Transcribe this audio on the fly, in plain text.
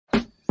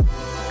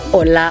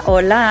Hola,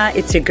 hola,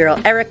 it's your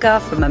girl Erica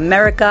from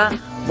America.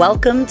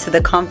 Welcome to the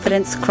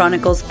Confidence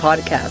Chronicles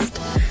podcast.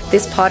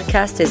 This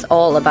podcast is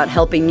all about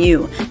helping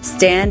you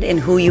stand in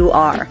who you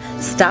are.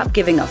 Stop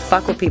giving a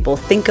fuck what people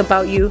think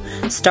about you.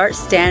 Start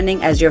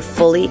standing as your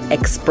fully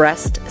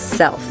expressed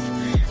self.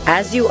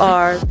 As you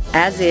are,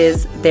 as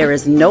is, there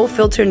is no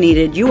filter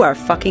needed. You are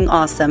fucking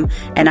awesome,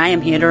 and I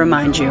am here to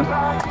remind you.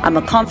 I'm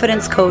a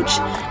confidence coach,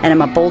 and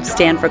I'm a bold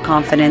stand for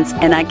confidence,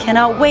 and I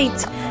cannot wait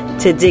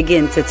to dig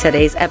into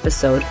today's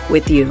episode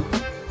with you.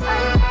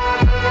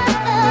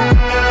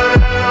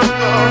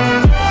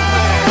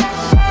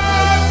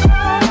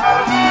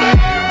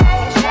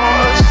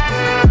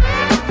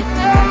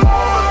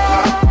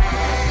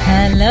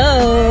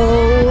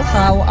 Hello,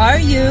 how are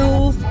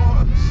you?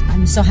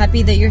 I'm so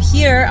happy that you're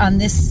here on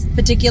this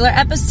particular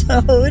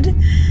episode.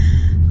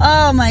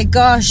 Oh my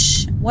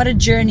gosh, what a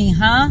journey,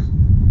 huh?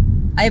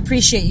 I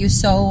appreciate you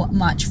so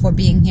much for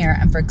being here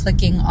and for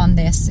clicking on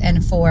this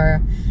and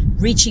for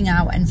reaching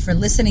out and for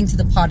listening to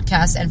the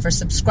podcast and for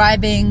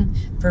subscribing,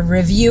 for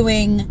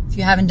reviewing. If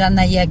you haven't done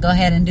that yet, go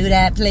ahead and do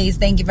that, please.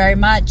 Thank you very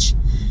much.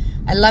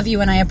 I love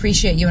you and I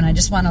appreciate you, and I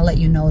just want to let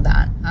you know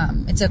that.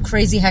 It's a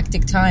crazy,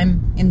 hectic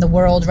time in the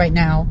world right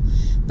now,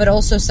 but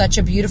also such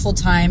a beautiful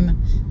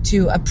time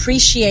to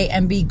appreciate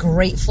and be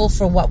grateful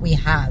for what we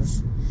have.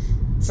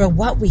 For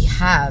what we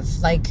have.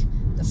 Like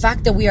the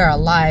fact that we are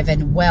alive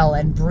and well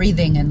and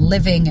breathing and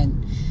living,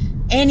 and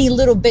any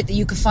little bit that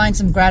you could find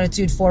some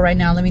gratitude for right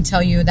now, let me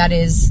tell you, that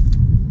is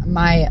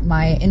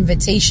my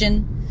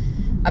invitation.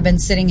 I've been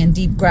sitting in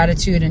deep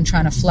gratitude and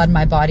trying to flood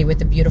my body with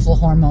the beautiful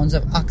hormones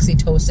of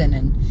oxytocin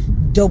and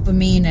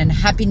dopamine and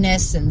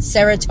happiness and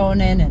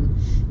serotonin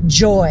and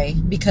joy,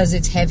 because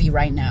it's heavy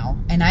right now.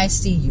 And I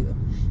see you.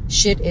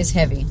 Shit is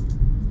heavy.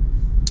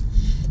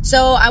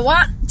 So I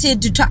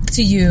wanted to talk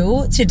to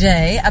you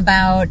today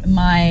about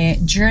my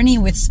journey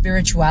with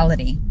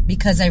spirituality,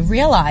 because I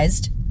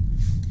realized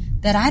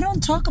that I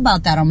don't talk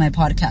about that on my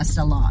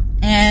podcast a lot.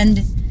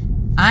 And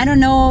I don't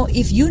know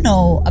if you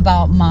know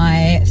about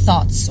my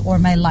thoughts or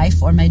my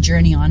life or my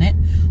journey on it,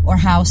 or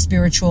how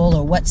spiritual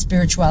or what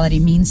spirituality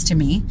means to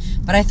me.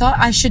 But I thought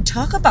I should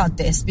talk about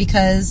this,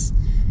 because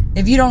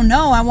if you don't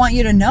know, I want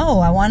you to know.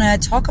 I want to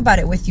talk about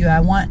it with you. I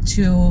want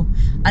to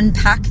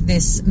unpack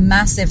this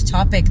massive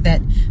topic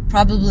that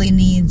probably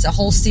needs a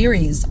whole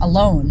series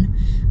alone.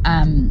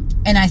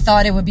 And I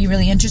thought it would be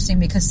really interesting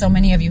because so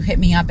many of you hit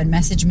me up and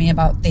message me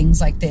about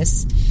things like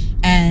this.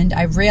 And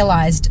I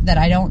realized that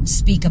I don't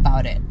speak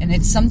about it. And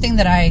it's something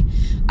that I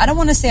don't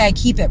want to say I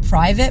keep it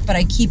private, but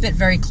I keep it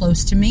very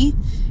close to me.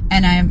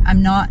 And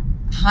I'm not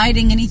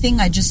hiding anything.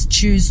 I just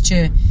choose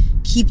to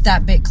keep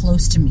that bit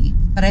close to me.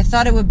 But I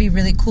thought it would be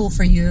really cool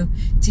for you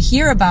to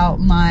hear about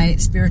my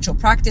spiritual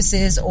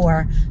practices,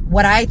 or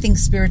what I think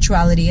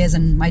spirituality is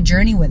and my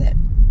journey with it.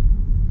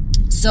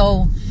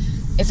 So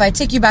if I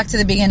take you back to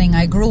the beginning,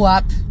 I grew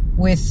up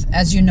with,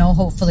 as you know,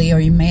 hopefully,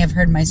 or you may have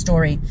heard my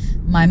story,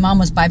 my mom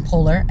was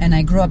bipolar, and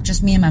I grew up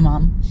just me and my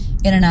mom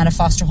in and out of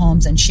foster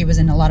homes, and she was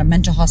in a lot of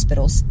mental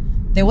hospitals.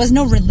 There was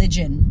no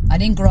religion. I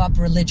didn't grow up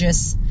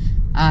religious.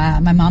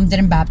 My mom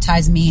didn't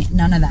baptize me,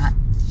 none of that.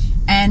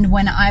 And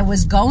when I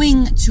was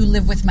going to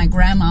live with my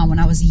grandma when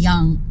I was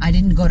young, I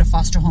didn't go to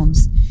foster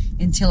homes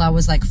until I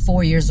was like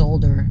 4 years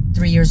old or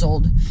 3 years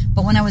old.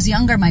 But when I was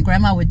younger, my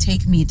grandma would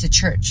take me to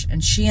church,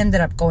 and she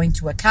ended up going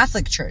to a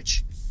Catholic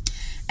church.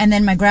 And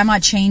then my grandma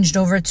changed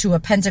over to a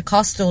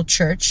Pentecostal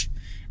church,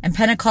 and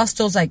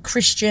Pentecostal's like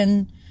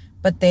Christian,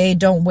 but they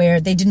didn't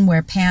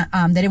wear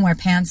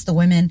pants, the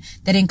women.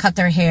 They didn't cut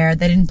their hair.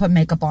 They didn't put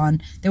makeup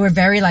on. They were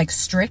very like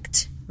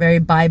strict, very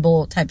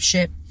Bible type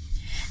shit.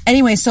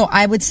 Anyway, so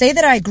I would say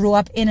that I grew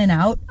up in and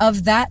out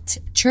of that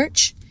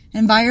church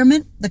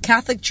environment. The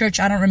Catholic church,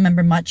 I don't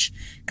remember much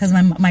because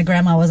my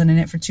grandma wasn't in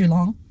it for too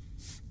long.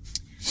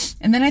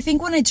 And then I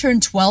think when I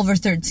turned 12 or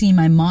 13,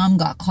 my mom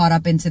got caught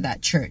up into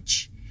that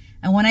church.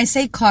 And when I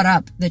say caught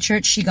up, the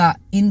church she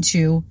got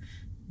into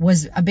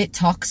was a bit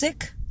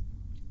toxic.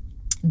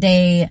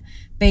 They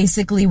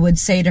basically would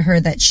say to her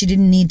that she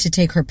didn't need to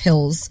take her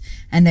pills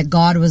and that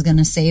God was going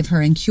to save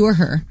her and cure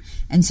her.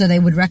 And so they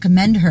would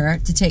recommend her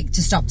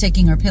to stop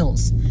taking her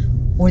pills,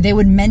 or they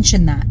would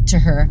mention that to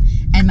her.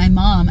 And my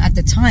mom at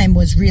the time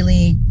was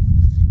really,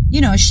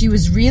 she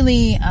was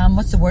really,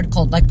 what's the word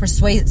called? Like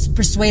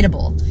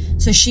persuadable.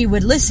 So she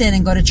would listen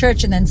and go to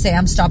church and then say,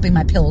 I'm stopping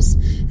my pills.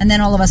 And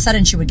then all of a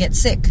sudden she would get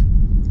sick.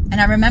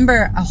 And I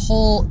remember a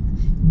whole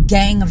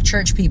gang of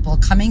church people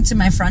coming to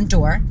my front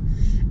door.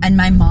 And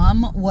my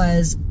mom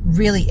was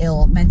really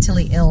ill,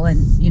 mentally ill.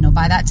 And,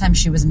 by that time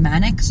she was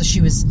manic. So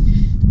she was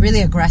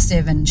really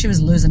aggressive and she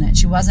was losing it.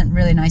 She wasn't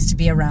really nice to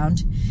be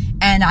around.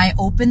 And I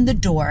opened the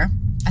door.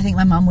 I think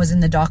my mom was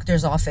in the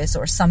doctor's office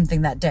or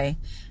something that day.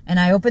 And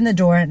I opened the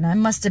door, and I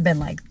must have been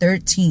like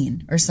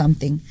 13 or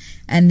something.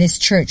 And this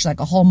church, like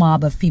a whole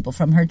mob of people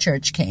from her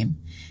church came.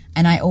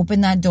 And I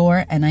opened that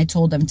door and I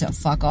told them to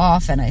fuck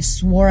off, and I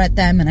swore at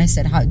them and I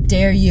said, how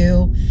dare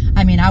you?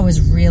 I mean, I was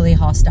really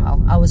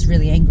hostile. I was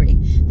really angry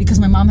because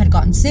my mom had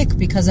gotten sick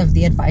because of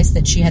the advice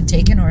that she had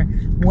taken or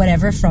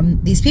whatever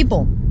from these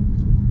people.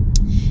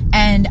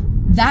 And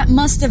that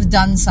must have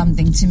done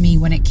something to me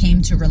when it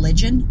came to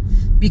religion,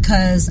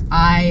 because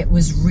I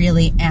was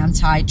really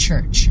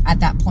anti-church at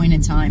that point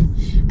in time.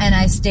 And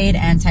I stayed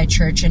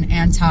anti-church and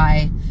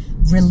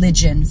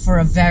anti-religion for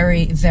a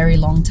very, very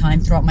long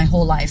time throughout my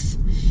whole life.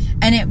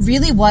 And it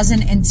really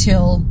wasn't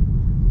until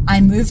I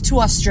moved to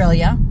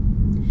Australia,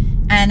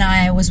 and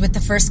I was with the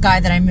first guy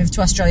that I moved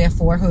to Australia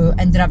for, who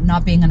ended up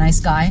not being a nice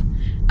guy.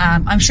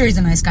 I'm sure he's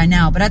a nice guy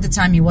now, but at the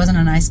time he wasn't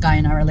a nice guy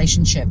in our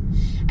relationship.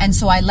 And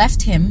so I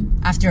left him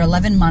after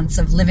 11 months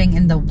of living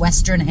in the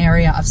western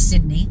area of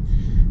Sydney.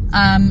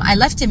 I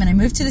left him and I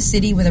moved to the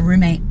city with a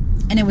roommate,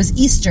 and it was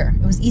Easter.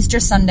 It was Easter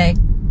Sunday.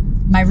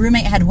 My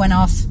roommate had went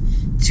off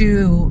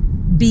to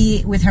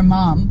be with her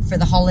mom for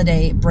the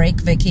holiday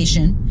break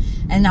vacation,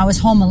 and I was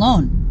home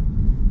alone.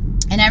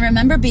 And I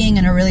remember being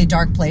in a really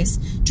dark place,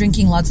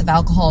 drinking lots of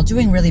alcohol,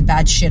 doing really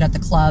bad shit at the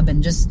club,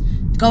 and just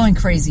going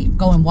crazy,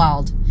 going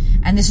wild.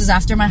 And this was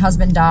after my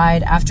husband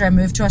died, after I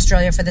moved to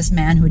Australia for this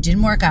man who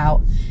didn't work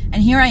out.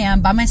 And here I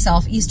am by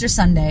myself, Easter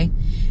Sunday.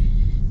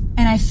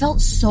 And I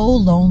felt so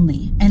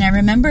lonely. And I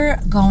remember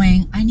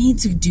going, I need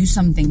to do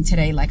something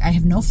today. Like, I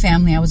have no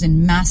family. I was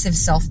in massive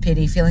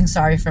self-pity, feeling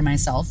sorry for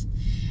myself.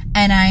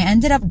 And I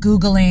ended up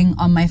Googling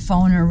on my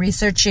phone or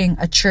researching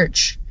a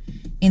church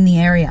in the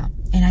area.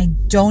 And I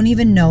don't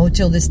even know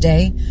till this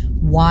day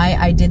why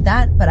I did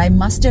that, but I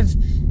must have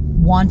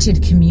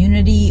wanted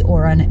community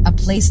or a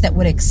place that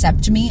would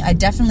accept me. I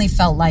definitely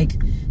felt like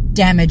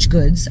damaged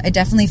goods. I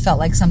definitely felt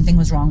like something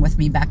was wrong with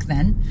me back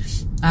then.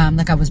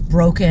 Like I was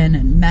broken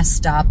and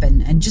messed up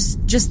and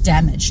just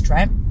damaged,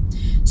 right?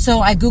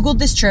 So I Googled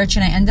this church,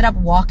 and I ended up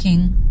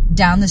walking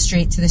down the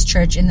street to this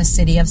church in the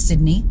city of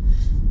Sydney.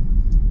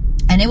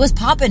 And it was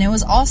popping. It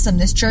was awesome.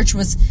 This church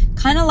was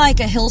kind of like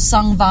a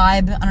Hillsong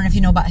vibe. I don't know if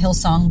you know about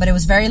Hillsong, but it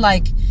was very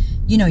like,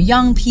 you know,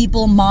 young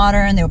people,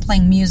 modern. They were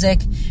playing music.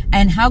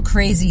 And how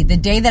crazy. The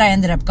day that I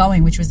ended up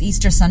going, which was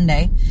Easter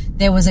Sunday,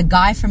 there was a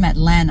guy from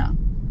Atlanta,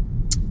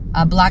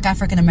 a black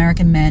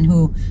African-American man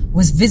who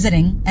was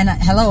visiting. And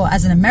hello,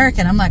 as an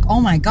American, I'm like,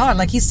 oh my God,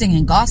 like he's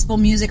singing gospel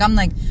music. I'm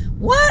like,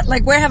 what?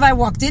 Like, where have I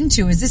walked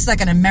into? Is this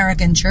like an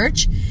American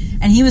church?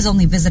 And he was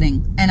only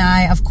visiting. And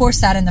I, of course,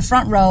 sat in the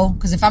front row,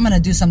 because if I'm going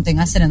to do something,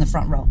 I sit in the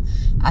front row.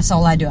 That's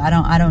all I do.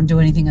 I don't do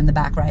anything in the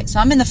back, right?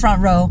 So I'm in the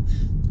front row.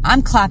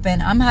 I'm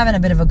clapping. I'm having a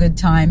bit of a good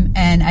time.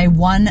 And I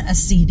won a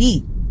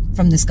CD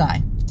from this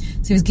guy.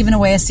 So he was giving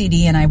away a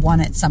CD, and I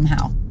won it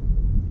somehow.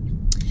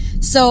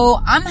 So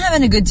I'm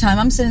having a good time.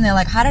 I'm sitting there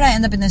like, how did I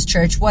end up in this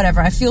church?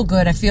 Whatever. I feel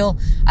good. I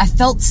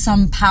felt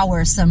some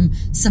power, some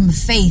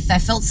faith. I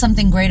felt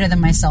something greater than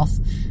myself.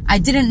 I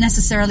didn't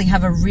necessarily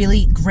have a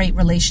really great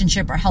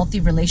relationship or healthy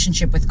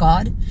relationship with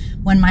God.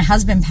 When my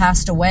husband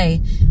passed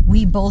away,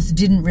 we both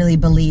didn't really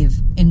believe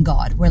in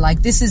God. We're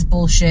like, this is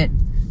bullshit.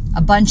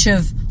 A bunch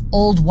of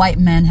old white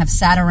men have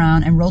sat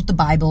around and wrote the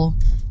Bible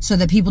so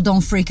that people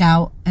don't freak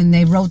out, and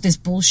they wrote this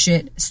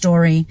bullshit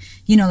story.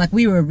 You know, like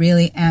we were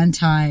really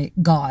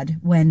anti-God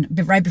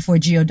right before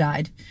Gio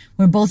died.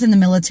 We're both in the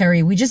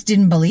military. We just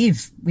didn't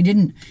believe.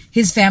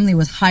 His family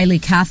was highly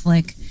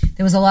Catholic.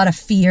 There was a lot of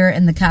fear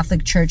in the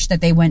Catholic church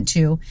that they went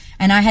to.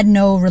 And I had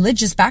no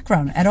religious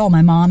background at all.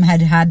 My mom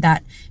had had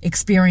that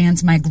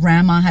experience. My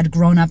grandma had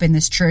grown up in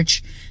this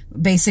church,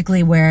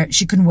 basically where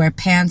she couldn't wear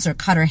pants or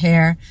cut her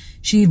hair.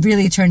 She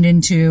really turned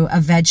into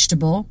a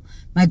vegetable.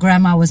 My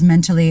grandma was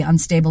mentally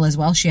unstable as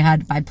well. She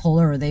had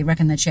bipolar, or they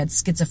reckon that she had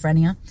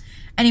schizophrenia.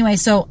 Anyway,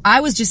 so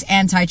I was just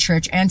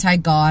anti-church,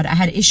 anti-God. I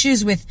had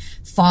issues with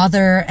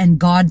Father and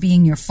God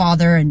being your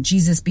father and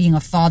Jesus being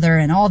a father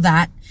and all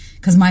that,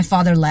 because my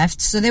father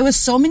left. So there was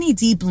so many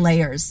deep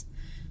layers.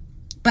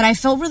 But I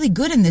felt really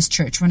good in this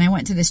church when I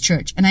went to this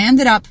church. And I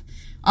ended up,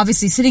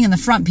 obviously, sitting in the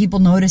front. People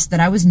noticed that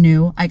I was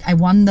new. I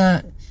won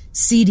the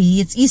CD.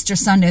 It's Easter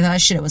Sunday.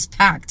 That shit, it was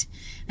packed.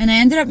 And I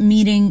ended up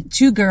meeting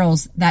two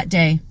girls that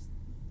day.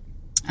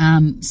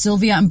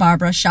 Sylvia and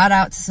Barbara. Shout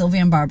out to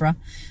Sylvia and Barbara.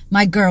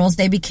 My girls,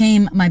 they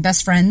became my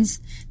best friends.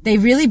 They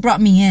really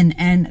brought me in,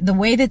 and the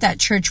way that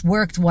church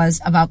worked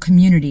was about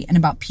community and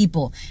about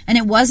people. And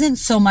it wasn't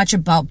so much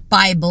about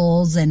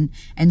Bibles and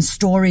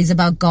stories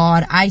about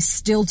God. I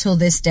still, till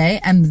this day,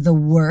 am the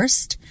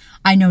worst.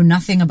 I know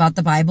nothing about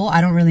the Bible.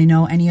 I don't really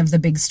know any of the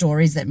big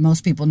stories that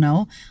most people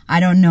know. I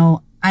don't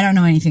know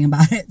anything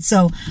about it.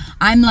 So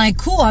I'm like,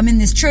 cool, I'm in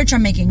this church.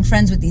 I'm making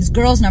friends with these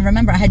girls. Now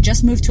remember, I had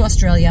just moved to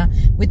Australia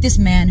with this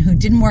man who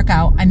didn't work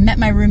out. I met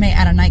my roommate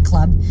at a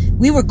nightclub.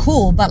 We were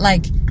cool, but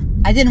like,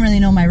 I didn't really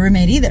know my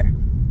roommate either.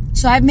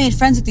 So I've made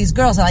friends with these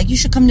girls. They're like, you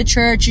should come to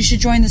church. You should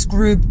join this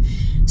group.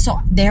 So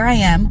there I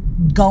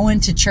am going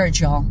to church,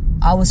 y'all.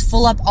 I was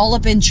all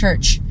up in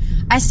church.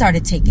 I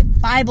started taking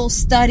Bible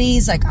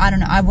studies. Like, I don't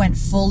know. I went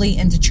fully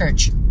into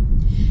church.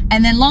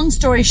 And then long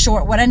story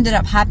short, what ended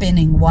up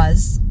happening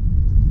was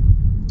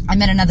I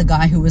met another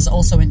guy who was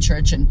also in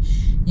church, and,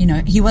 you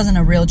know, he wasn't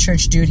a real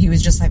church dude. He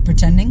was just like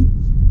pretending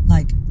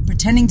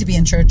to be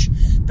in church,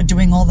 but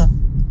doing all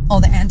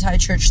the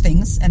anti-church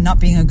things and not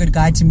being a good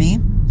guy to me,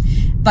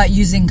 but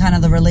using kind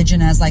of the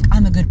religion as like,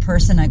 I'm a good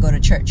person. I go to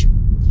church.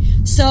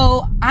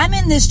 So I'm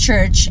in this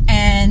church,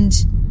 and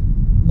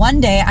one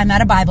day I'm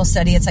at a Bible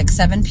study. It's like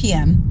 7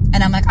 p.m.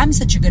 And I'm like, I'm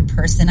such a good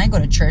person. I go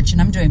to church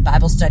and I'm doing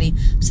Bible study.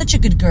 I'm such a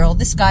good girl.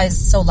 This guy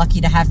is so lucky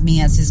to have me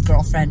as his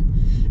girlfriend.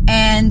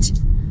 And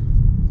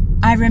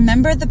I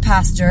remember the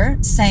pastor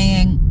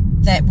saying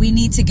that we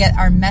need to get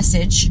our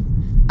message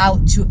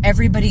out to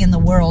everybody in the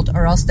world,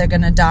 or else they're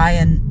going to die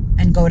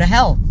and go to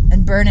hell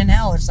and burn in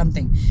hell or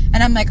something.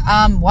 And I'm like,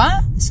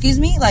 what? Excuse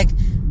me? Like,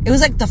 it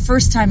was like the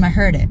first time I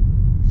heard it.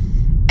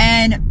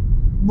 And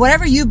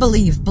whatever you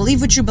believe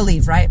what you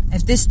believe, right?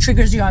 If this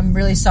triggers you, I'm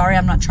really sorry.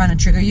 I'm not trying to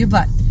trigger you,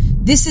 but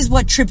this is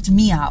what tripped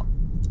me out.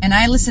 And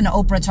I listen to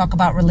Oprah talk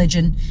about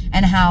religion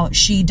and how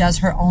she does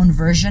her own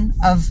version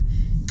of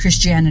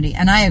Christianity.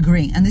 And I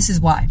agree. And this is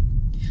why.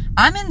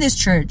 I'm in this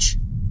church,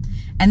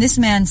 and this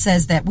man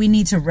says that we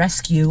need to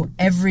rescue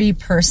every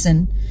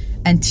person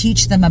and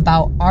teach them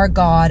about our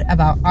God,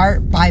 about our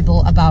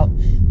Bible,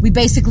 we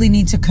basically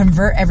need to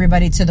convert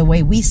everybody to the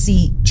way we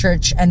see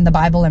church and the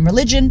Bible and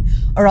religion,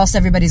 or else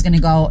everybody's going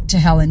to go to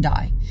hell and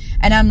die.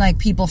 And I'm like,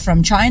 people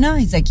from China?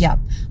 He's like, yep.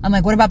 I'm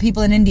like, what about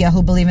people in India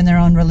who believe in their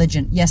own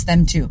religion? Yes,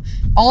 them too.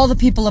 All the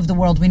people of the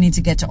world, we need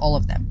to get to all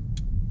of them.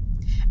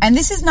 And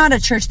this is not a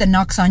church that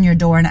knocks on your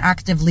door and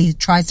actively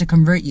tries to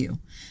convert you.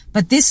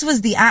 But this was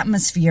the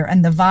atmosphere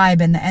and the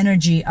vibe and the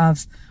energy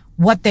of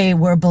what they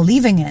were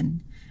believing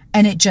in.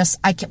 And it just,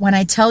 when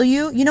I tell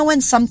you, you know, when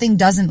something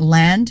doesn't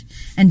land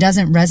and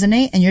doesn't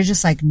resonate and you're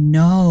just like,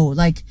 no,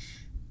 like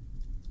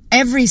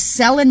every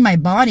cell in my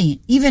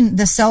body, even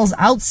the cells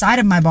outside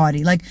of my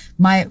body, like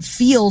my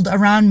field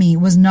around me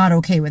was not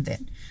okay with it.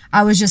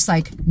 I was just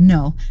like,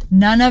 no,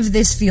 none of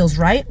this feels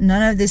right.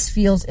 None of this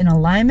feels in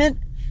alignment.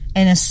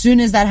 And as soon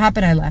as that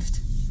happened, I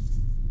left.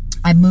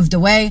 I moved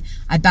away.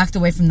 I backed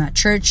away from that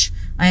church.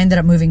 I ended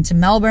up moving to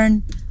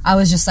Melbourne. I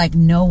was just like,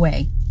 no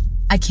way.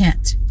 I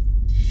can't.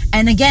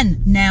 And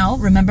again, now,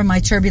 remember my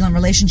turbulent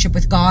relationship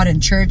with God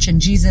and church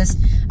and Jesus.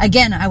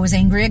 Again, I was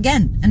angry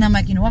again. And I'm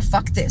like, you know what?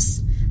 Fuck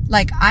this.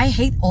 Like, I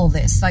hate all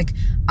this. Like,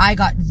 I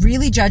got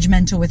really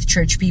judgmental with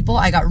church people.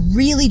 I got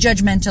really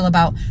judgmental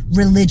about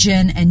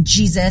religion and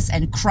Jesus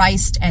and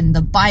Christ and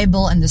the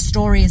Bible and the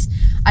stories.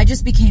 I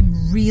just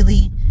became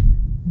really,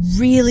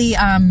 really,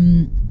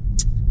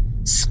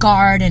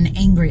 scarred and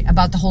angry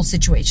about the whole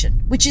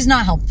situation, which is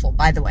not helpful,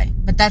 by the way,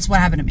 but that's what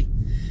happened to me.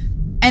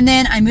 And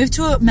then I moved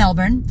to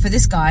Melbourne for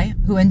this guy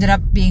who ended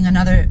up being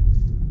another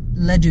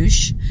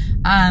ladouche.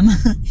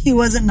 He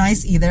wasn't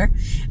nice either.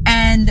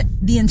 And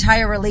the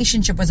entire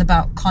relationship was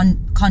about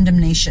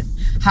condemnation,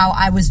 how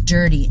I was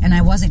dirty and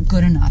I wasn't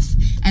good enough.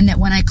 And that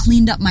when I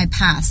cleaned up my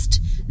past,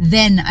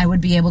 then I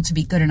would be able to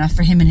be good enough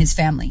for him and his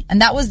family.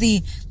 And that was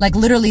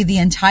literally the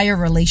entire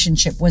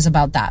relationship was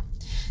about that.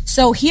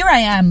 So here I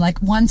am,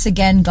 like, once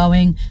again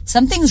going,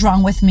 something's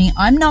wrong with me.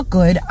 I'm not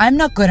good. I'm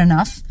not good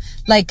enough.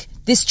 Like,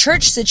 this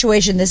church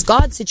situation, this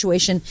God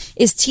situation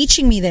is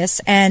teaching me this.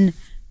 And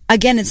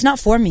again, it's not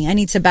for me. I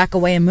need to back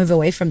away and move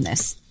away from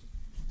this.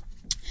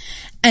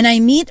 And I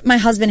meet my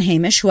husband,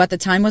 Hamish, who at the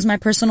time was my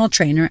personal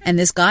trainer. And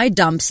this guy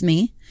dumps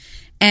me.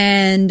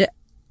 And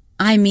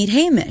I meet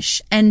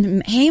Hamish.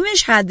 And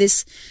Hamish had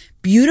this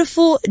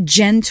beautiful,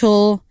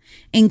 gentle,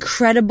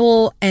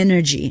 incredible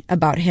energy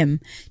about him.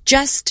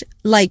 Just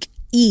like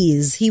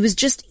ease. He was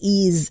just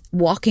ease,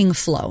 walking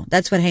flow.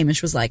 That's what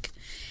Hamish was like.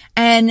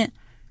 And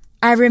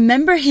I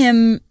remember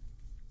him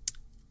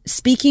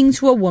speaking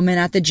to a woman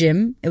at the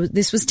gym.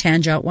 This was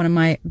Tanja, one of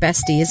my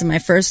besties and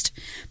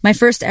my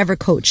first ever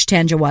coach,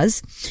 Tanja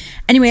was.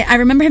 Anyway, I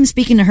remember him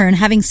speaking to her and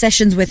having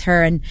sessions with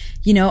her, and,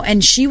 you know,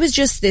 and she was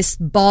just this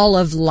ball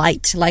of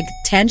light. Like,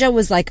 Tanja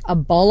was like a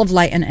ball of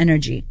light and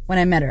energy when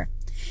I met her.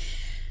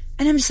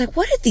 And I'm just like,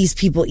 what are these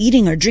people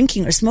eating or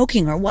drinking or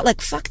smoking or what? Like,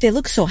 fuck, they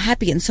look so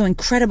happy and so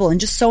incredible and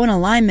just so in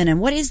alignment.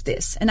 And what is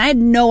this? And I had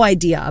no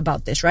idea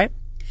about this, right?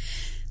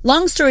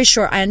 Long story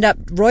short,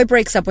 Roy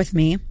breaks up with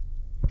me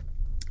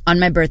on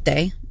my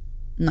birthday.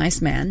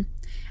 Nice man.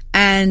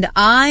 And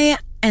I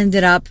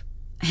ended up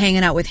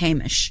hanging out with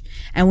Hamish,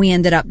 and we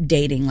ended up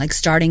dating, like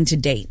starting to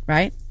date,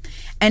 right?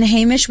 And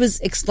Hamish was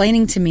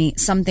explaining to me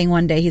something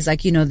one day. He's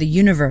like, you know, the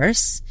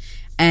universe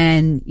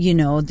and, you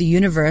know, the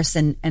universe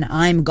and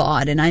I'm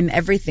God and I'm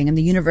everything and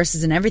the universe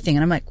isn't everything.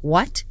 And I'm like,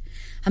 what?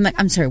 I'm like,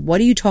 I'm sorry, what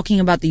are you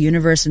talking about, the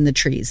universe and the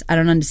trees? I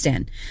don't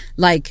understand.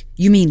 Like,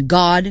 you mean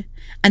God?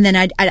 And then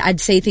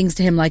I'd say things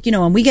to him like, you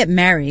know, when we get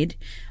married,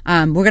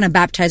 we're going to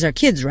baptize our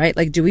kids, right?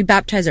 Like, do we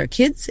baptize our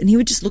kids? And he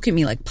would just look at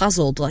me like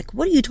puzzled, like,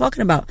 what are you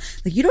talking about?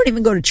 Like, you don't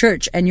even go to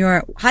church and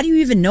how do you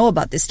even know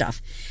about this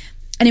stuff?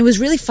 And it was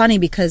really funny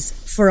because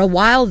for a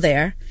while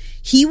there,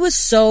 he was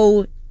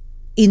so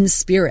in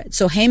spirit.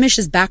 So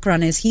Hamish's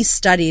background is he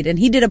studied, and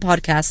he did a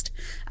podcast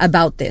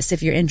about this.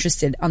 If you're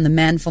interested, on the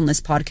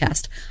Manfulness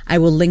podcast, I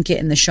will link it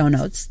in the show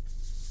notes.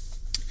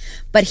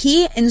 But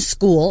he in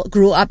school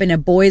grew up in a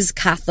boys'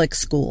 Catholic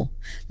school.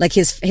 Like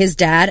his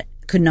dad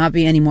could not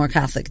be any more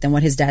Catholic than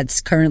what his dad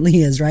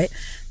currently is, right?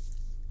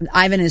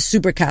 Ivan is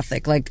super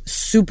Catholic, like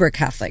super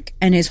Catholic.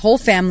 And his whole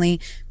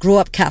family grew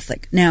up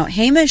Catholic. Now,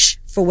 Hamish,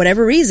 for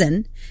whatever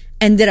reason,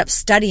 ended up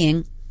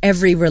studying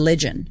every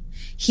religion.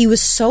 he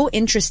was so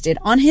interested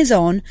on his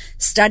own,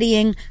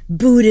 studying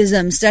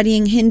Buddhism,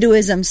 studying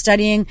Hinduism,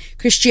 studying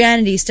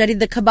Christianity, studied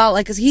the Kabbalah,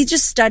 like he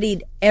just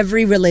studied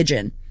every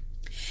religion.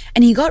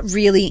 And he got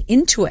really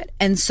into it.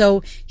 And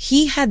so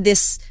he had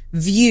this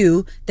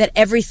view that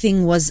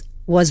everything was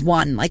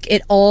one, like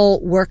it all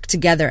worked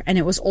together and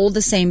it was all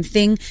the same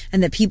thing,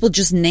 and that people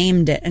just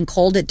named it and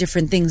called it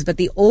different things. But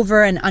the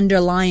over and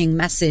underlying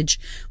message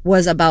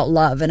was about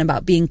love and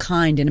about being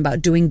kind and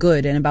about doing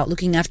good and about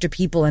looking after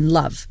people and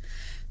love.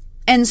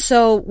 And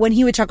so when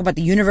he would talk about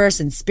the universe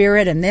and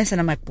spirit and this, and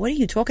I'm like, what are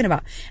you talking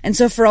about? And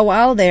so for a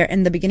while there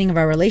in the beginning of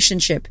our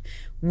relationship,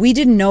 we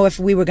didn't know if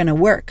we were going to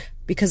work,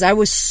 because I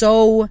was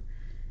so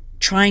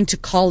trying to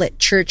call it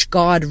church,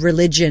 God,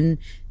 religion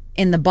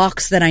in the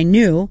box that I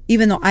knew,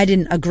 even though I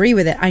didn't agree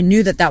with it. I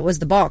knew that that was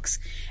the box.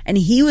 And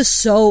he was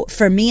so,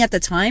 for me at the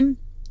time,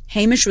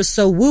 Hamish was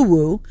so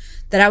woo-woo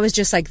that I was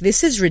just like,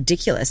 this is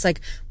ridiculous. Like,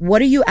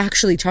 what are you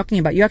actually talking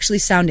about? You actually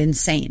sound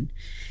insane.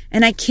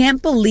 And I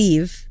can't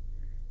believe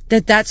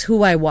that that's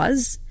who I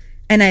was.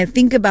 And I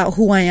think about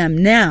who I am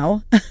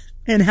now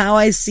and how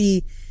I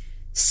see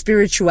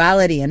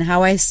spirituality and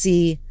how I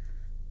see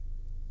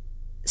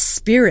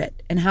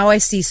spirit and how I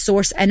see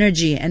source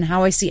energy and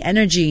how I see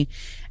energy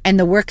and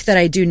the work that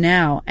I do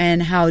now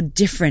and how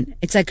different.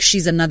 It's like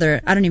she's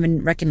another, I don't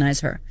even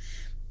recognize her.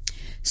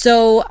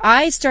 So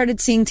I started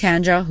seeing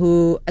Tanja,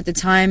 who at the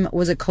time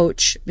was a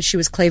coach, but she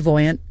was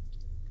clairvoyant.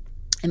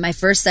 In my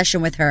first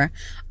session with her,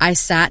 I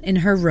sat in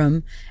her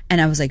room and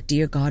I was like,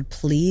 dear God,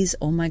 please,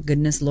 oh my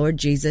goodness, Lord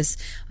Jesus.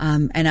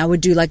 And I would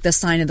do like the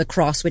sign of the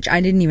cross, which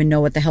I didn't even know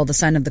what the hell the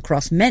sign of the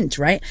cross meant,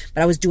 right?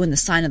 But I was doing the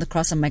sign of the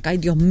cross. I'm like, ay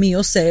Dios mío,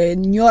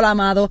 Señor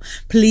amado,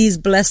 please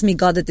bless me,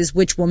 God, that this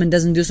witch woman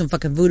doesn't do some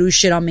fucking voodoo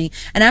shit on me.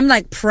 And I'm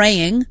like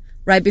praying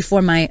right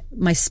before my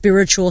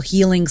spiritual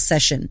healing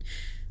session.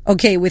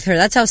 Okay, with her.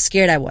 That's how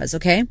scared I was,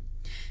 okay?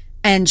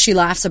 And she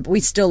laughs, we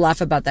still laugh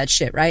about that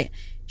shit, right?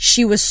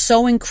 She was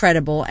so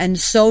incredible and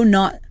so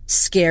not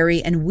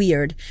scary and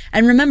weird.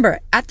 And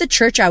remember, at the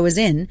church I was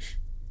in,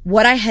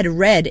 what I had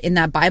read in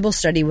that Bible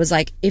study was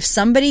like, if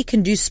somebody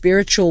can do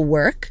spiritual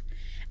work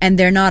and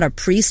they're not a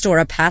priest or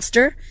a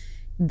pastor,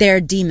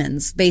 they're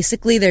demons.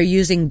 Basically, they're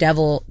using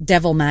devil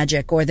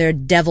magic, or they're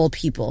devil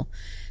people.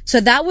 So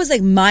that was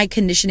like my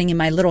conditioning in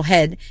my little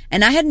head.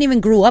 And I hadn't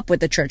even grew up with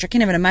the church. I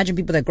can't even imagine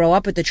people that grow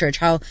up with the church,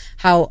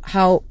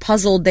 how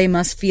puzzled they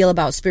must feel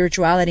about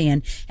spirituality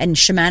and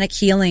shamanic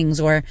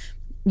healings, or,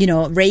 you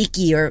know,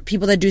 Reiki, or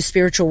people that do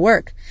spiritual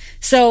work.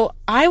 So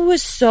I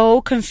was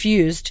so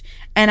confused,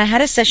 and I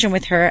had a session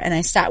with her and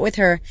I sat with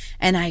her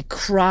and I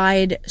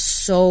cried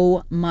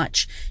so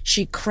much.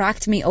 She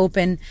cracked me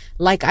open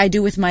like I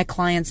do with my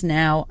clients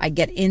now. I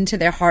get into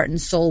their heart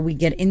and soul. We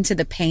get into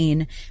the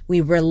pain.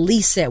 We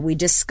release it. We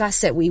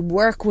discuss it. We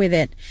work with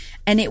it.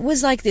 And it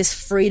was like this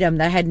freedom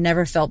that I had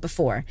never felt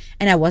before.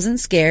 And I wasn't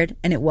scared,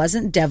 and it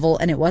wasn't devil,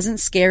 and it wasn't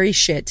scary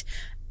shit.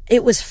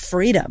 It was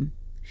freedom.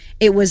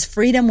 It was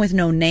freedom with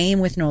no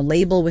name, with no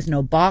label, with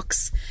no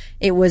box.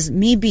 It was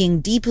me being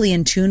deeply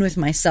in tune with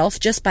myself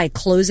just by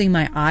closing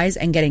my eyes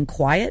and getting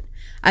quiet.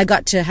 I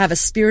got to have a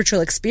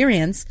spiritual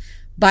experience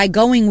by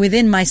going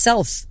within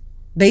myself,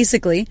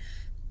 basically,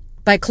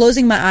 by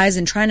closing my eyes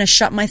and trying to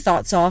shut my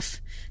thoughts off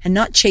and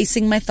not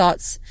chasing my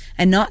thoughts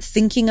and not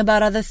thinking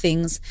about other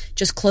things,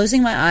 just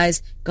closing my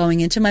eyes, going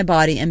into my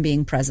body and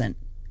being present.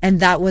 And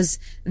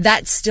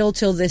that still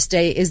till this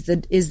day is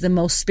the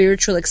most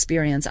spiritual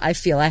experience I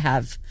feel I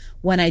have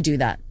when I do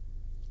that.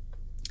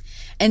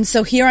 And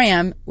so here I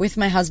am with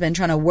my husband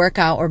trying to work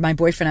out, or my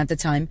boyfriend at the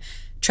time,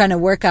 trying to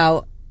work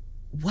out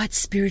what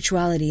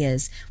spirituality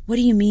is. What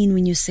do you mean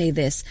when you say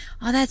this?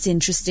 Oh, that's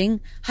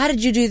interesting. How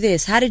did you do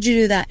this? How did you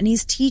do that? And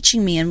he's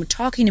teaching me and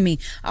talking to me.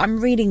 I'm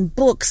reading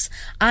books.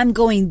 I'm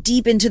going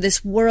deep into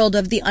this world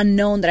of the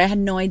unknown that I had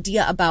no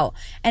idea about.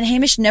 And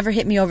Hamish never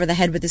hit me over the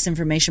head with this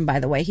information,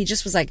 by the way. He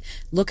just was like,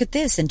 look at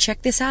this and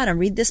check this out and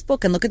read this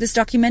book and look at this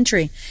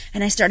documentary.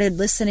 And I started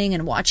listening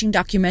and watching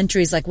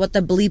documentaries like What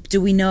the Bleep Do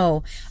We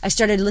Know? I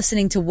started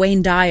listening to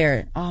Wayne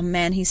Dyer. Oh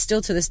man, he's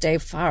still to this day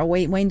far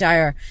away. Wayne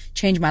Dyer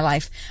changed my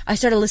life. I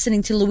started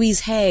listening to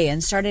Louise Hay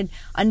and started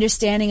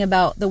understanding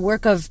about the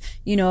work of,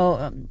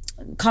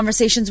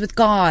 conversations with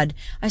God.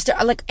 I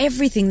started like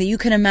everything that you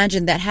can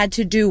imagine that had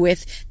to do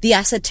with the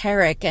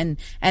esoteric and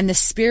the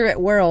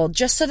spirit world,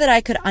 just so that I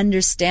could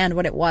understand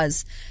what it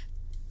was.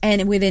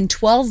 And within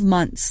 12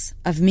 months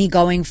of me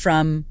going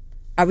from,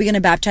 are we going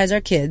to baptize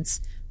our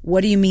kids? What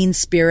do you mean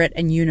spirit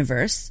and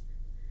universe?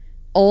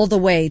 All the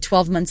way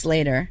 12 months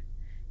later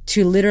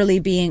to literally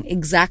being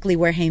exactly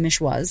where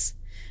Hamish was.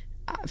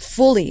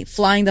 Fully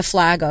flying the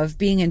flag of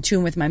being in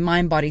tune with my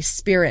mind, body,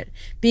 spirit,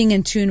 being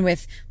in tune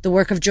with the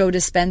work of Joe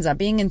Dispenza,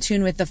 being in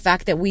tune with the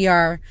fact that we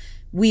are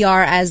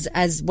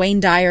as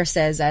Wayne Dyer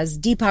says, as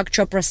Deepak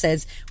Chopra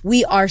says,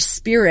 we are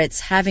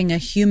spirits having a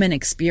human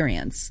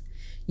experience.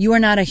 You are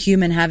not a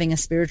human having a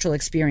spiritual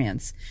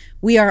experience.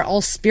 We are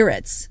all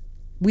spirits.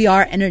 We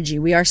are energy.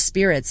 We are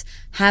spirits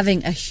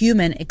having a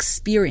human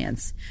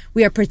experience.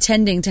 We are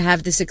pretending to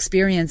have this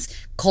experience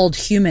called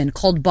human,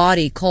 called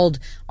body, called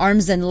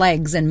arms and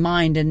legs and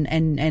mind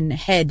and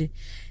head.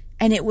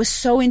 And it was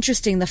so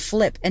interesting, the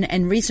flip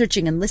and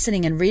researching and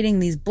listening and reading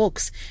these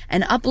books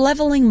and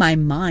up-leveling my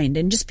mind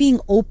and just being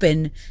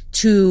open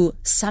to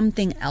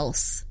something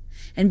else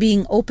and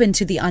being open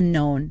to the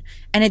unknown.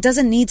 And it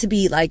doesn't need to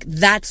be like,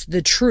 that's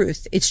the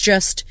truth. It's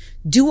just,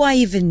 do I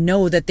even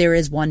know that there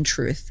is one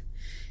truth?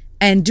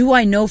 And do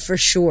I know for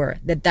sure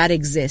that that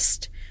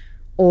exists?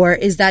 Or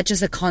is that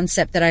just a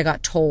concept that I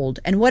got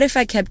told? And what if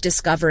I kept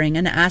discovering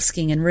and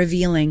asking and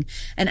revealing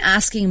and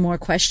asking more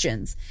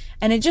questions?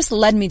 And it just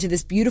led me to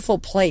this beautiful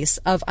place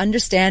of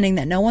understanding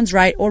that no one's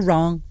right or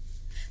wrong,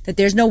 that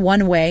there's no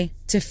one way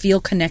to feel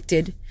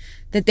connected,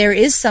 that there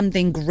is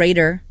something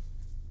greater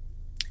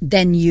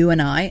than you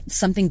and I,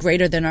 something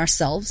greater than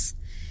ourselves,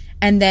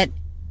 and that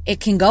it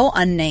can go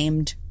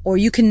unnamed or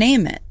you can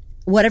name it,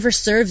 whatever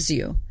serves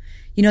you.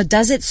 You know,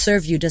 does it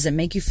serve you? Does it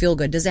make you feel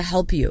good? Does it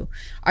help you?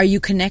 Are you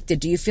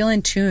connected? Do you feel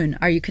in tune?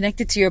 Are you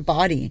connected to your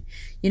body?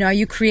 You know, are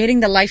you creating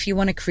the life you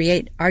want to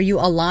create? Are you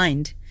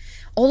aligned?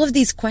 All of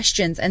these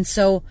questions. And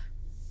so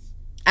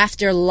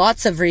after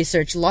lots of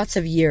research, lots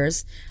of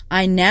years,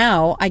 I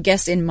now, I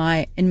guess in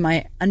my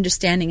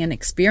understanding and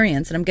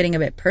experience, and I'm getting a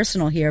bit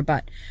personal here,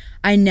 but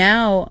I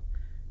now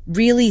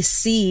really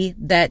see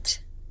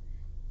that,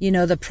 you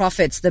know, the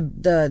prophets, the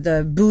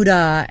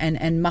Buddha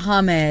and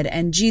Muhammad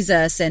and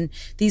Jesus and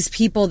these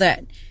people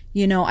that,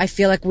 you know, I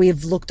feel like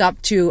we've looked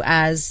up to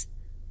as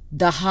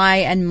the high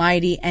and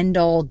mighty end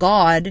all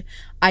God,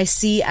 I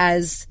see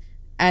as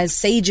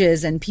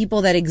sages and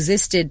people that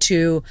existed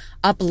to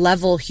up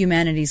level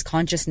humanity's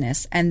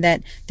consciousness, and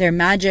that their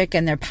magic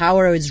and their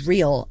power is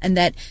real, and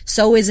that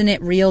so isn't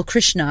it real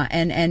Krishna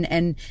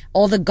and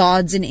all the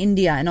gods in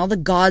India and all the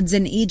gods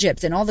in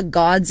Egypt and all the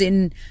gods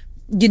in,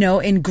 you know,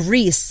 in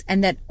Greece,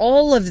 and that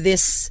all of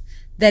this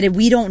that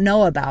we don't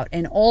know about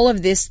and all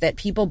of this that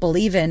people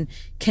believe in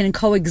can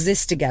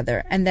coexist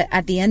together, and that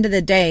at the end of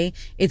the day,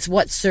 it's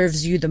what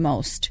serves you the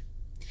most.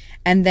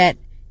 And that,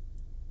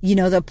 you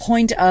know, the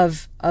point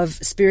of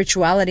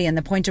spirituality and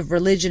the point of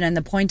religion and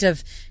the point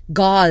of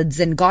gods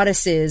and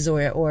goddesses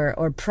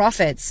or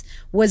prophets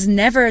was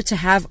never to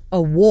have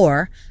a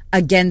war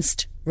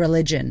against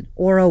religion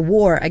or a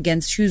war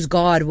against whose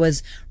God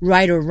was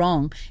right or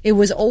wrong. It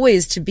was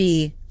always to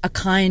be a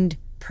kind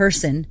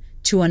person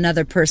to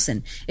another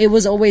person. It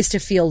was always to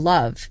feel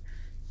love.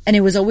 And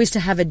it was always to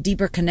have a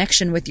deeper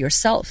connection with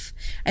yourself.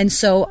 And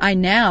so I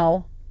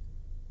now,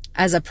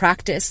 as a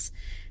practice,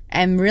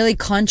 am really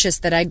conscious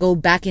that I go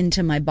back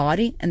into my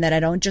body and that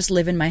I don't just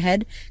live in my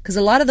head. Because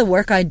a lot of the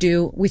work I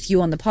do with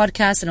you on the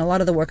podcast and a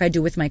lot of the work I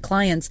do with my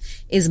clients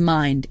is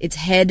mind. It's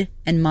head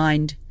and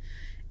mind.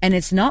 And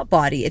it's not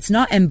body. It's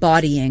not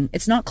embodying.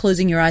 It's not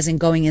closing your eyes and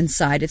going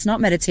inside. It's not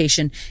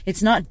meditation.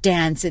 It's not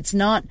dance. It's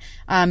not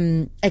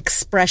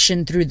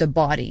expression through the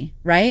body,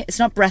 right? It's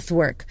not breath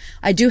work.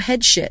 I do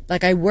head shit.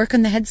 Like I work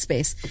on the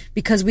headspace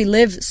because we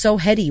live so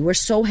heady. We're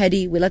so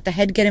heady. We let the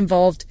head get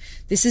involved.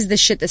 This is the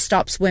shit that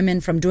stops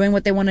women from doing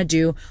what they want to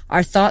do.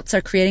 Our thoughts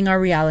are creating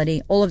our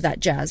reality. All of that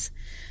jazz.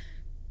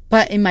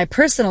 But in my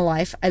personal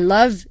life, I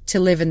love to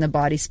live in the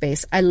body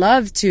space. I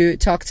love to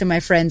talk to my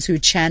friends who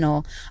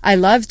channel. I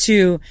love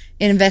to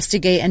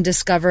investigate and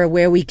discover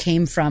where we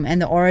came from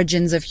and the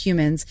origins of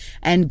humans,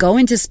 and go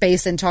into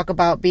space and talk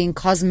about being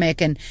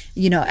cosmic and,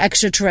 you know,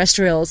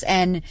 extraterrestrials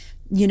and,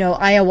 you know,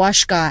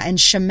 ayahuasca and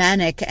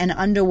shamanic and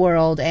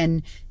underworld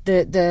and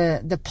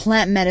the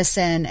plant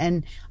medicine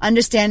and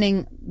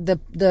understanding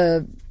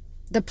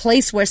the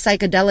place where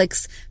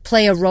psychedelics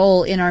play a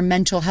role in our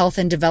mental health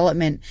and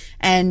development.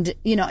 And,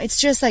 you know, it's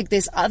just like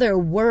this other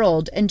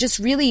world, and just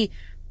really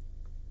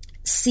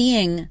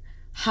seeing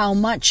how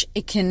much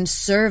it can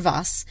serve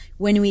us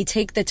when we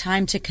take the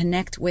time to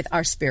connect with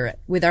our spirit,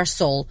 with our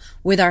soul,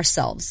 with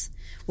ourselves.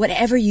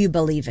 Whatever you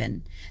believe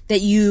in, that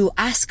you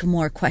ask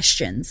more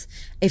questions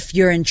if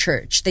you're in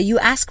church, that you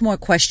ask more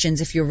questions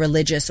if you're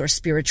religious or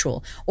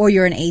spiritual, or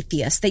you're an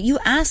atheist, that you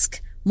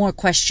ask more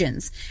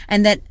questions,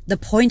 and that the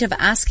point of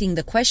asking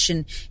the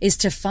question is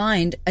to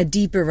find a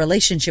deeper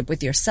relationship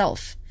with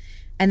yourself,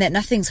 and that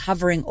nothing's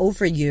hovering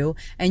over you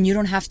and you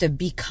don't have to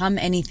become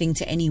anything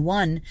to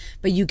anyone,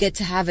 but you get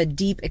to have a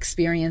deep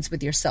experience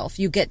with yourself.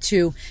 You get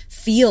to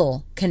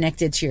feel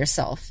connected to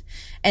yourself.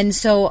 And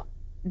so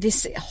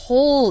this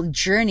whole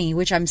journey,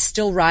 which I'm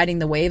still riding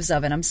the waves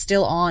of and I'm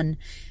still on,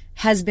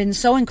 has been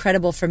so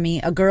incredible for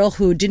me. A girl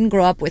who didn't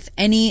grow up with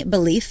any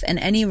belief in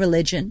any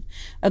religion,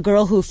 a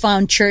girl who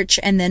found church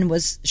and then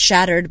was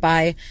shattered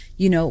by,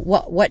 you know,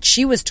 what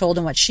she was told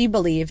and what she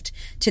believed,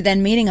 to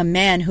then meeting a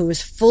man who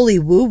was fully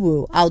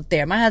woo-woo out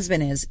there. My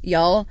husband is,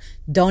 y'all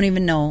don't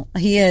even know.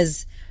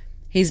 He's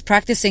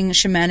practicing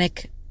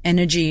shamanic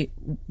energy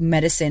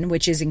medicine,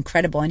 which is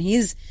incredible. And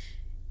he's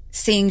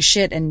seeing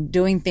shit and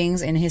doing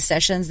things in his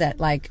sessions that,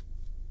 like,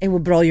 it will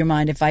blow your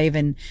mind if I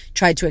even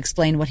tried to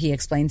explain what he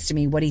explains to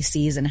me, what he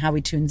sees and how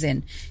he tunes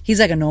in. He's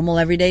like a normal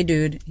everyday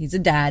dude. He's a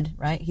dad,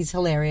 right? He's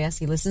hilarious.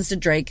 He listens to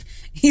Drake.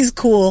 He's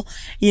cool.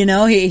 You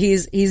know,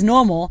 he's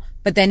normal,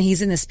 but then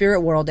he's in the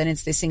spirit world and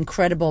it's this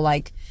incredible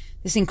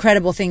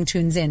thing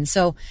tunes in.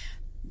 So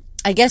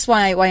I guess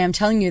why I'm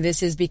telling you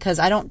this is because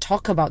I don't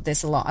talk about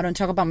this a lot. I don't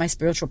talk about my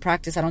spiritual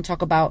practice. I don't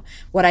talk about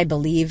what I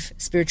believe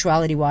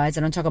spirituality wise.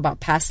 I don't talk about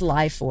past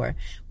life or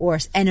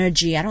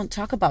energy. I don't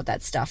talk about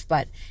that stuff,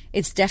 but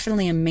it's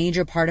definitely a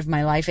major part of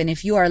my life. And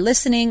if you are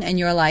listening and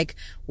you're like,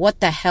 what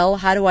the hell?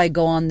 How do I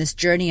go on this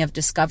journey of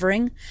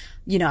discovering?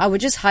 You know, I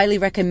would just highly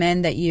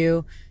recommend that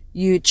you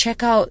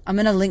check out, I'm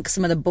going to link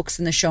some of the books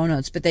in the show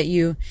notes, but that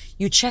you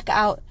check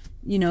out,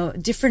 you know,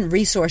 different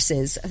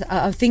resources.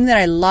 A thing that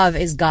I love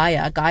is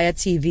Gaia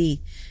TV.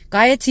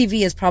 Gaia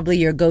TV is probably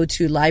your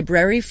go-to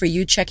library for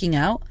you checking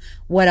out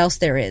what else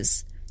there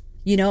is.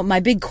 You know, my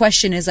big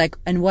question is like,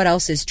 and what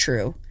else is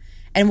true?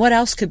 And what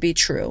else could be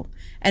true?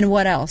 And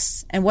what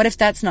else? And what if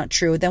that's not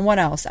true? Then what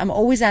else? I'm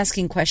always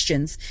asking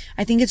questions.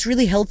 I think it's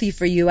really healthy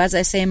for you, as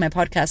I say in my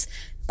podcast,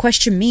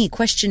 question me,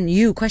 question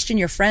you, question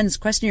your friends,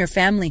 question your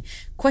family,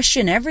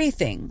 question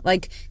everything.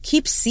 Like,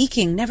 keep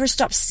seeking, never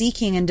stop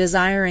seeking and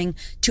desiring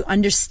to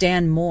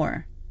understand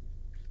more.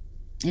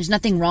 There's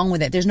nothing wrong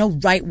with it. There's no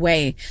right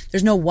way.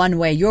 There's no one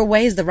way. Your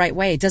way is the right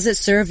way. Does it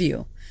serve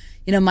you?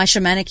 You know, my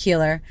shamanic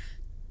healer,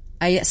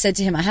 I said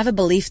to him, I have a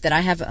belief that I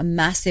have a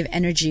massive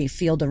energy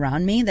field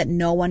around me that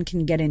no one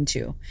can get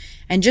into.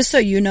 And just so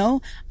you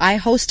know, I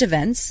host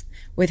events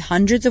with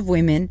hundreds of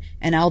women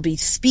and I'll be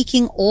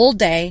speaking all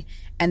day.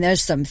 And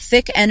there's some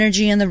thick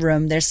energy in the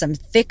room. There's some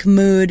thick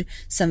mood,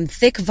 some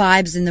thick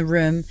vibes in the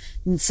room.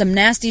 Some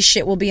nasty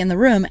shit will be in the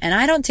room. And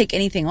I don't take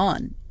anything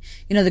on.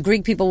 You know, the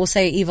Greek people will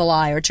say evil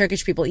eye, or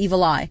Turkish people,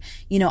 evil eye.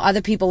 You know,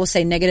 other people will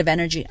say negative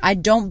energy. I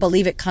don't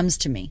believe it comes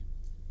to me.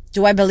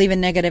 Do I believe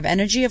in negative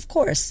energy? Of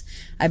course.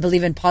 I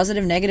believe in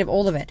positive, negative,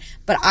 all of it.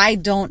 But I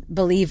don't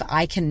believe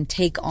I can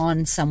take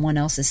on someone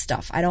else's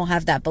stuff. I don't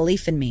have that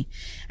belief in me.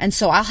 And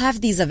so I'll have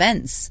these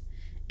events.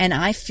 And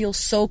I feel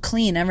so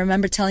clean. I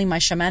remember telling my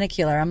shamanic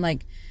healer, I'm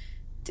like,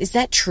 is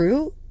that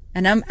true?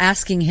 And I'm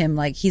asking him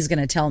like he's going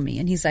to tell me.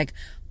 And he's like,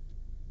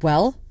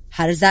 well,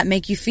 how does that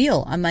make you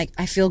feel? I'm like,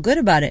 I feel good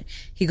about it.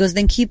 He goes,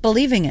 then keep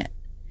believing it.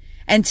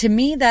 And to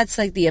me, that's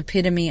like the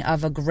epitome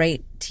of a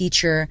great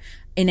teacher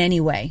in any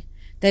way.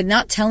 They're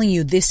not telling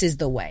you this is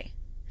the way.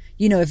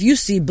 You know, if you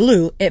see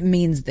blue, it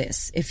means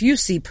this. If you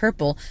see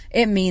purple,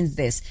 it means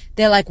this.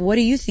 They're like, what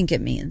do you think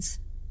it means?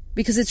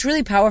 Because it's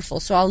really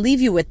powerful. So I'll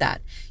leave you with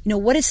that. You know,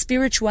 what is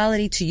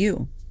spirituality to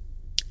you?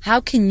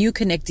 How can you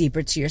connect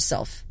deeper to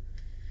yourself?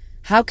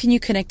 How can you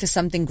connect to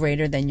something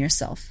greater than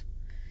yourself?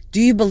 Do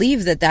you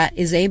believe that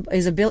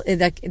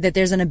that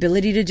there's an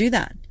ability to do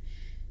that?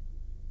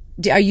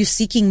 Are you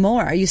seeking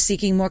more? Are you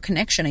seeking more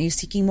connection? Are you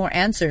seeking more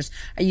answers?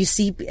 Are you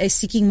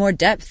seeking more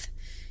depth?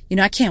 You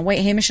know, I can't wait.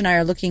 Hamish and I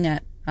are looking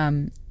at,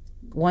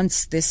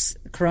 once this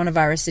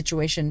coronavirus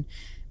situation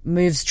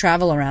moves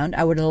travel around,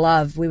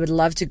 we would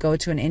love to go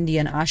to an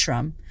Indian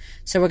ashram.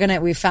 So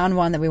we found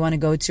one that we want to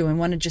go to and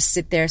want to just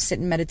sit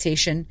in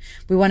meditation.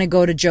 We want to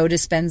go to Joe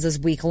Dispenza's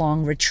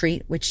week-long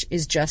retreat, which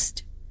is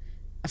just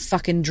a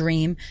fucking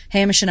dream.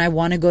 Hamish and I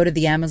want to go to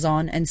the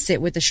Amazon and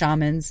sit with the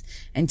shamans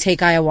and take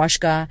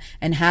ayahuasca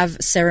and have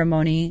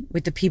ceremony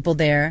with the people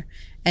there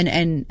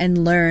and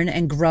learn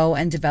and grow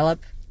and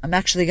develop. I'm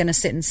actually going to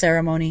sit in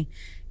ceremony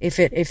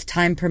if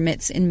time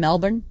permits in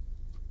Melbourne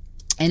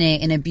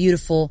in a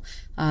beautiful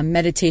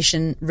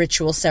meditation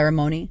ritual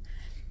ceremony.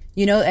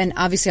 You know, and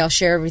obviously I'll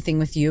share everything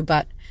with you,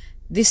 but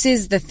this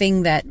is the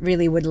thing that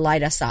really would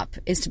light us up,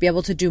 is to be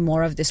able to do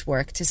more of this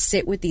work, to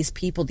sit with these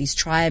people, these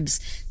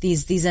tribes,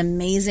 these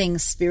amazing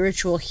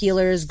spiritual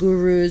healers,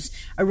 gurus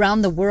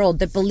around the world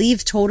that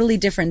believe totally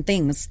different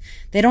things.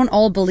 They don't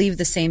all believe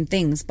the same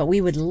things, but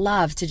we would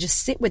love to just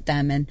sit with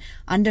them and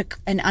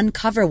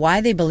uncover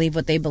why they believe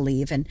what they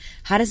believe and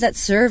how does that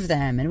serve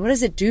them and what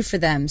does it do for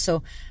them.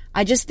 So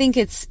I just think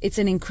it's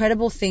an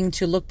incredible thing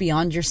to look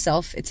beyond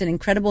yourself. It's an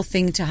incredible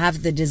thing to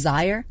have the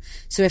desire.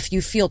 So if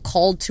you feel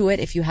called to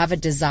it, if you have a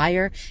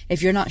desire,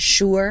 if you're not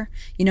sure,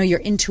 you know, your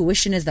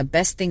intuition is the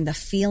best thing, the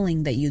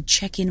feeling that you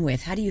check in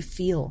with. How do you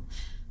feel?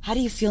 How do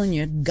you feel in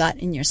your gut,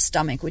 in your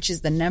stomach, which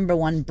is the number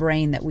one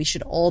brain that we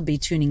should all be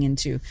tuning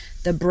into?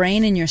 The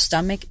brain in your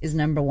stomach is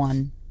number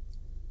one.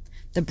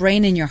 The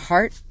brain in your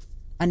heart,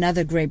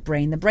 another great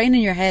brain. The brain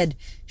in your head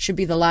should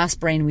be the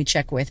last brain we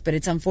check with, but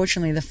it's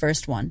unfortunately the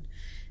first one.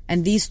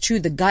 And these two,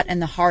 the gut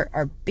and the heart,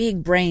 are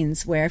big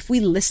brains where if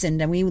we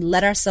listened and we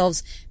let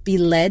ourselves be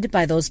led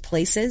by those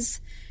places,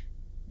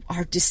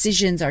 our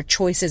decisions, our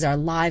choices, our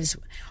lives,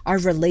 our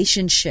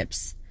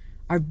relationships,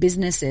 our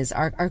businesses,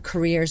 our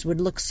careers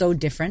would look so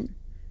different.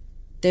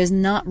 There's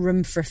not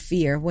room for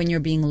fear when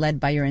you're being led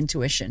by your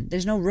intuition.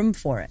 There's no room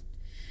for it.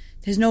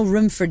 There's no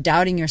room for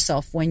doubting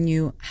yourself when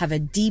you have a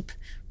deep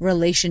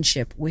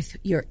relationship with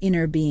your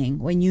inner being,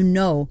 when you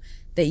know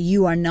that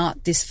you are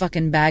not this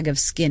fucking bag of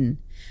skin,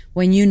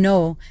 When you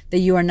know that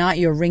you are not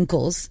your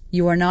wrinkles,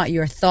 you are not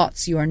your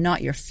thoughts, you are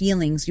not your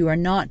feelings, you are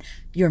not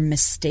your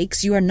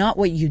mistakes, you are not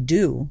what you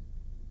do.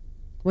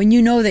 When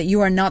you know that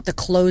you are not the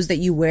clothes that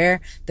you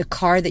wear, the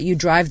car that you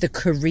drive, the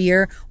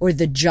career or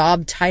the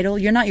job title,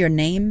 you're not your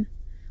name.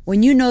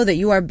 When you know that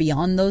you are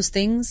beyond those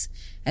things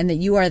and that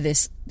you are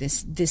this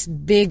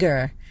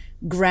bigger,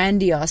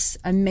 grandiose,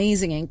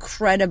 amazing,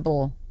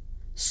 incredible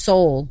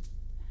soul,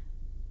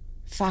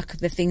 fuck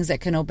the things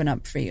that can open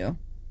up for you.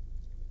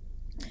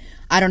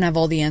 I don't have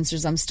all the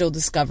answers. I'm still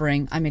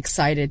discovering. I'm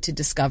excited to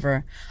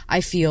discover.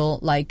 I feel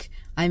like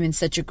I'm in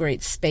such a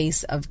great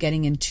space of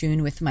getting in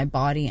tune with my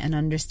body and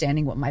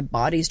understanding what my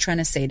body's trying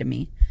to say to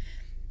me.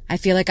 I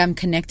feel like I'm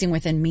connecting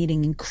with and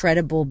meeting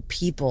incredible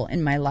people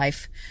in my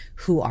life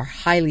who are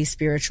highly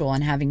spiritual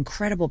and have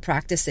incredible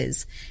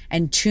practices,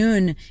 and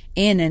tune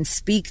in and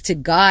speak to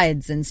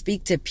guides and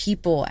speak to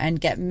people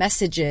and get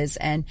messages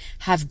and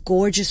have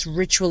gorgeous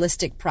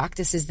ritualistic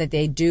practices that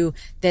they do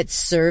that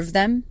serve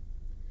them.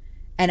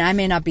 And I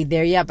may not be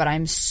there yet, but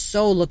I'm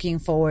so looking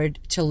forward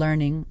to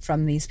learning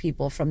from these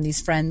people, from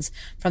these friends,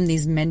 from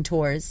these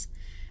mentors.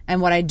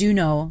 And what I do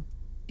know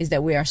is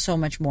that we are so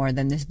much more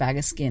than this bag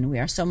of skin. We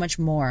are so much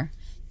more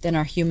than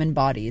our human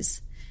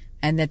bodies,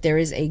 and that there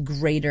is a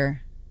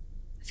greater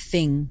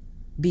thing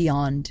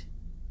beyond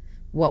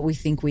what we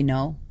think we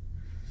know.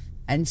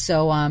 And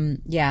so,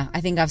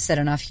 I think I've said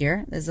enough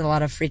here. There's a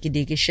lot of freaky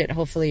deaky shit.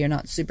 Hopefully you're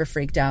not super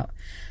freaked out.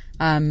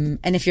 And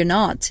if you're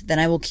not, then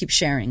I will keep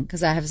sharing,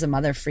 because I have some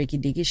other freaky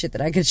deaky shit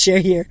that I could share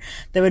here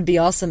that would be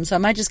awesome. So I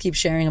might just keep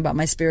sharing about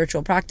my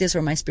spiritual practice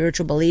or my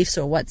spiritual beliefs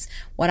or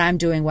what I'm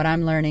doing, what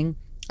I'm learning.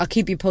 I'll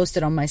keep you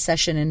posted on my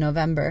session in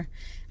November.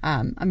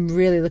 I'm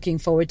really looking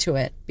forward to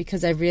it,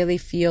 because I really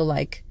feel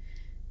like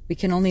we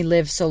can only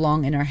live so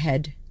long in our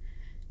head.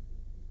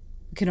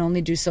 We can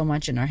only do so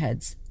much in our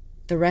heads.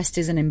 The rest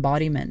is an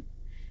embodiment.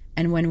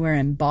 And when we're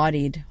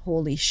embodied,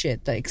 holy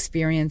shit, the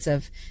experience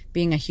of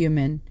being a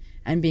human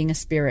and being a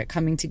spirit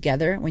coming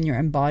together when you're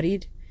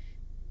embodied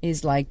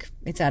is like,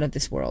 it's out of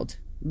this world,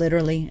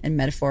 literally and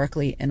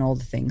metaphorically and all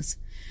the things.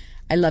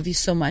 I love you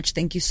so much.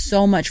 Thank you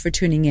so much for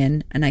tuning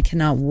in, and I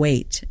cannot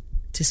wait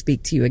to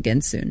speak to you again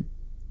soon.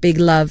 Big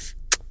love.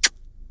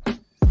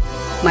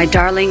 My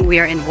darling, we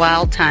are in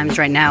wild times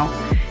right now.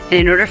 And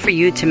in order for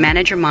you to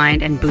manage your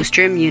mind and boost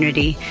your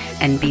immunity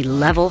and be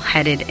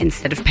level-headed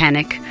instead of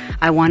panic,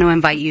 I want to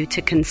invite you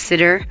to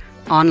consider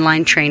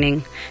online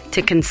training,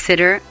 to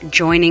consider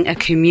joining a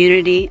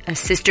community, a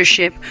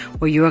sistership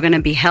where you are going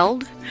to be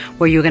held,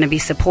 where you're going to be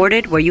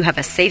supported, where you have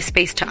a safe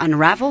space to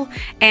unravel,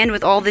 and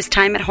with all this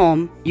time at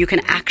home, you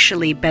can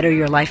actually better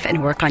your life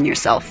and work on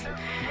yourself.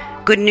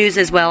 Good news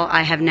as well,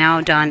 I have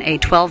now done a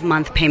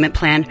 12-month payment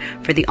plan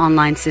for the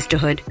online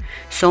sisterhood.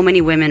 So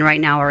many women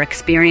right now are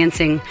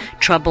experiencing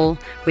trouble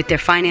with their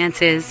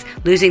finances,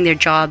 losing their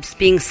jobs,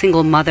 being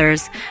single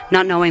mothers,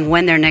 not knowing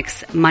when their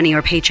next money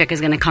or paycheck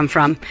is going to come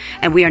from.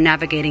 And we are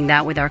navigating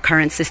that with our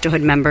current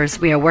sisterhood members.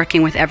 We are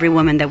working with every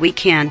woman that we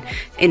can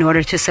in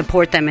order to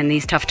support them in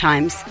these tough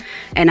times.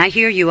 And I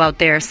hear you out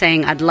there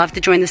saying, I'd love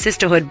to join the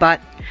sisterhood, but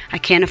I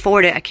can't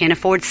afford it. I can't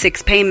afford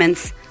 6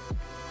 payments.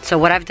 So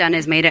what I've done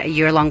is made it a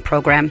year-long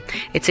program.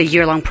 It's a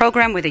year-long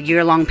program with a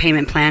year-long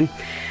payment plan.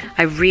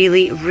 I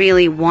really,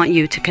 really want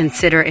you to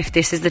consider if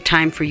this is the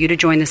time for you to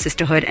join the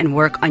sisterhood and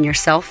work on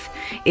yourself.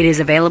 It is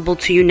available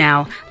to you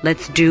now.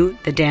 Let's do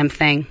the damn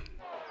thing.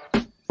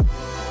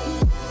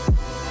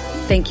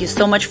 Thank you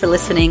so much for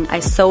listening.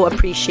 I so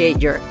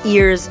appreciate your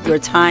ears, your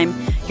time,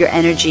 your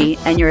energy,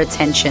 and your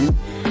attention.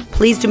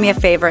 Please do me a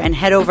favor and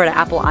head over to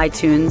Apple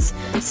iTunes,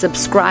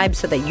 subscribe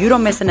so that you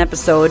don't miss an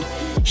episode,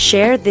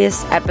 share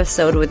this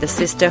episode with a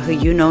sister who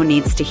you know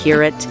needs to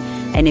hear it,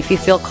 and if you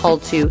feel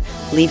called to,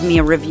 leave me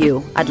a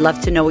review. I'd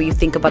love to know what you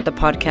think about the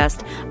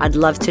podcast. I'd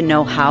love to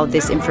know how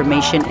this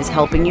information is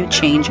helping you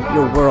change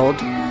your world.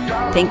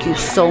 Thank you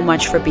so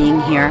much for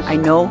being here. I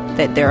know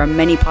that there are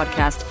many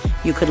podcasts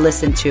you could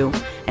listen to,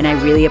 and I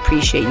really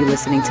appreciate you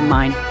listening to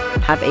mine.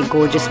 Have a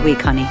gorgeous week,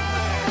 honey.